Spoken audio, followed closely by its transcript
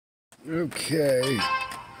Okay.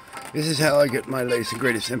 This is how I get my latest and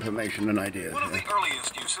greatest information and ideas. One of the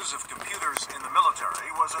earliest uses of computers in the military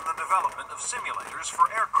was in the development of simulators for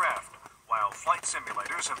aircraft. While flight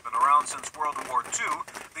simulators have been around since World War II,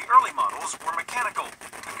 the early models were mechanical.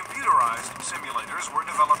 The computerized simulators were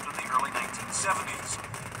developed in the early 1970s.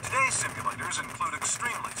 Today's simulators include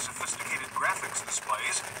extremely sophisticated graphics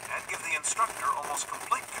displays and give the instructor almost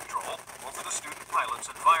complete control over the student pilot's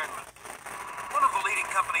environment. One of the leading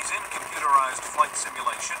companies in computerized flight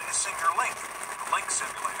simulation is Singer Link. The Link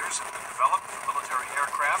simulators have been developed for military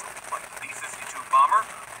aircraft like the B-52 bomber,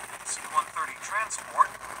 C-130 transport,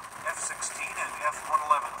 F-16 and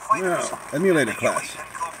F-111 fighters, emulator and class. and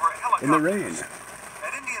Cobra helicopters. In the rain.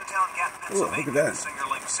 At Indiantown Gap, Pennsylvania, the Singer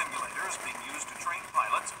Link simulator is being used to train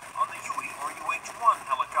pilots on the UE or UH-1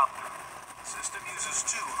 helicopter. The system uses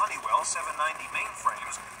two Honeywell 790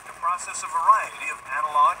 mainframes to process a variety of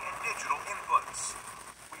analog and digital inputs.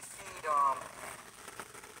 We feed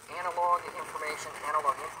analog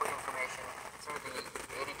input information through the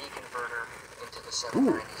ADD converter into the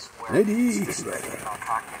 790s, where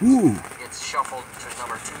it's shuffled to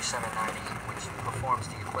number 2 790, which performs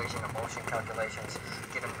the equation of motion calculations,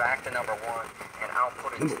 given back to number 1, and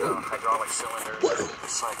output into the hydraulic cylinders,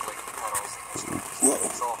 cyclic pedals.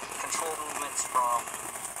 So control movements from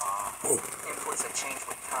inputs that change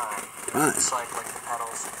with time, cyclic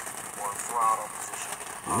pedals or throttle position,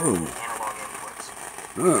 analog inputs,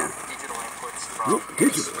 digital inputs from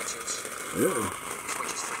switches.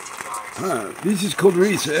 Switches for the two guys. This is called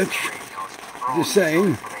research. Just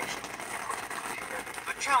saying.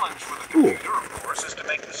 The challenge for the computer, of course, is to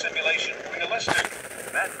make the simulation realistic.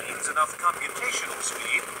 That means enough computational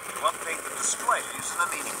speed to update the displays in a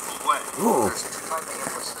meaningful way. There's two types of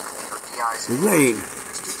inputs to the computer, DIs and rain.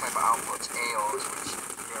 There's two types of outputs, AOs, which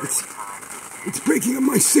vary with time. It's breaking up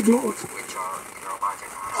my signal. Which are logic.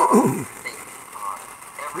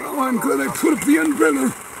 Oh, I'm glad I put up the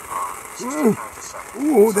umbrella.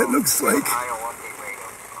 Oh, that looks like...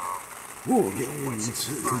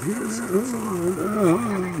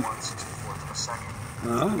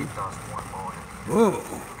 Whoa,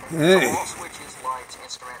 hey.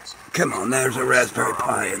 Come on, there's a Raspberry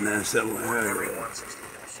Pi in there somewhere.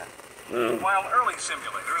 While early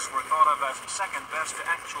simulators were thought of as second best to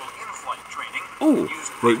actual in-flight training,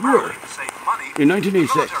 used they were. primarily to save money, In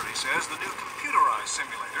 1986. the military says the new computerized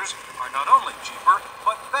simulators are not only cheaper,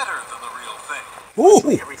 but better than the real thing.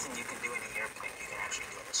 Everything you can do in an airplane, you can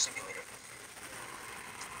actually do in a simulator.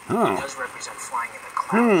 It does represent flying in the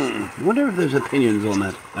clouds. I wonder if there's opinions on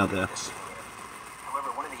that out there.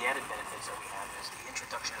 However, one of the added benefits that we have is the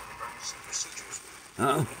introduction of emergency procedures.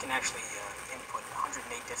 We can actually input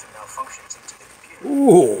 108 different malfunctions into the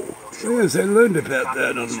computer. Yes, I learned about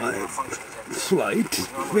that on my flight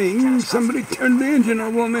thing. Somebody turned the engine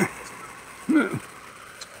off on me. We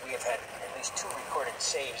have had at least 2 recorded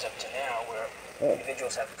saves up to now where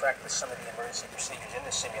individuals have practiced some of the emergency procedures in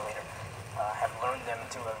the simulator, have learned them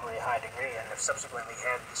to a very high degree, and have subsequently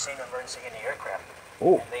had the same emergency in the aircraft.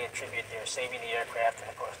 And they attribute their saving the aircraft and,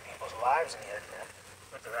 of course, people's lives in the aircraft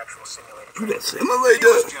with their actual simulator. This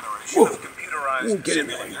generation of computerized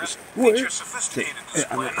simulators feature sophisticated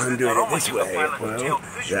displays I'm that doing not it only this give the way. pilot detailed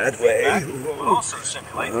visual That way. feedback, but also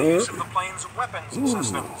simulate the use of the plane's weapons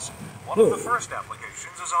systems. One of the first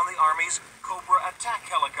applications is on the Army's Cobra attack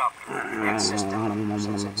helicopter. That system,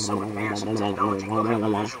 since it's so advanced in technology, will have a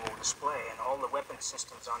visual display, and all the weapon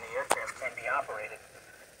systems on the aircraft can be operated.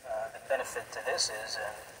 The benefit to this is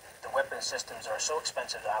the weapon systems are so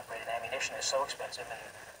expensive to operate, and ammunition is so expensive, and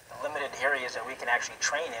the limited areas that we can actually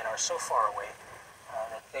train in are so far away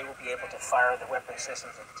that they will be able to fire the weapon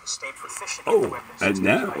systems and to stay proficient in the weapon systems. And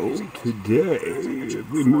now, today,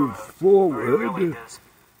 if we move forward,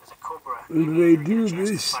 they do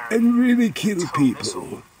this and really kill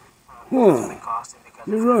people.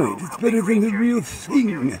 You're right, it's better than the real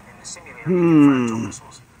thing.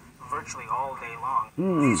 Virtually all day long.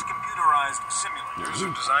 These computerized simulators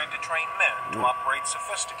are designed to train men to operate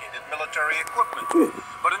sophisticated military equipment.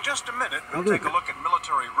 But in just a minute, we'll take a look at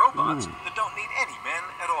military robots that don't need any men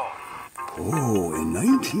at all. In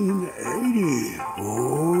 1980.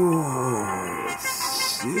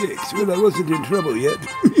 6. Well, I wasn't in trouble yet.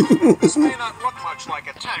 This may not look much like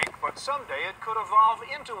a tank, but someday it could evolve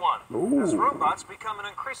into one, as robots become an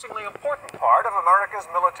increasingly important part of America's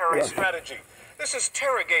military strategy. This is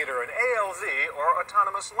Terragator, an ALV, or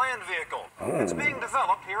Autonomous Land Vehicle. It's being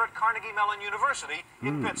developed here at Carnegie Mellon University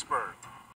in Pittsburgh.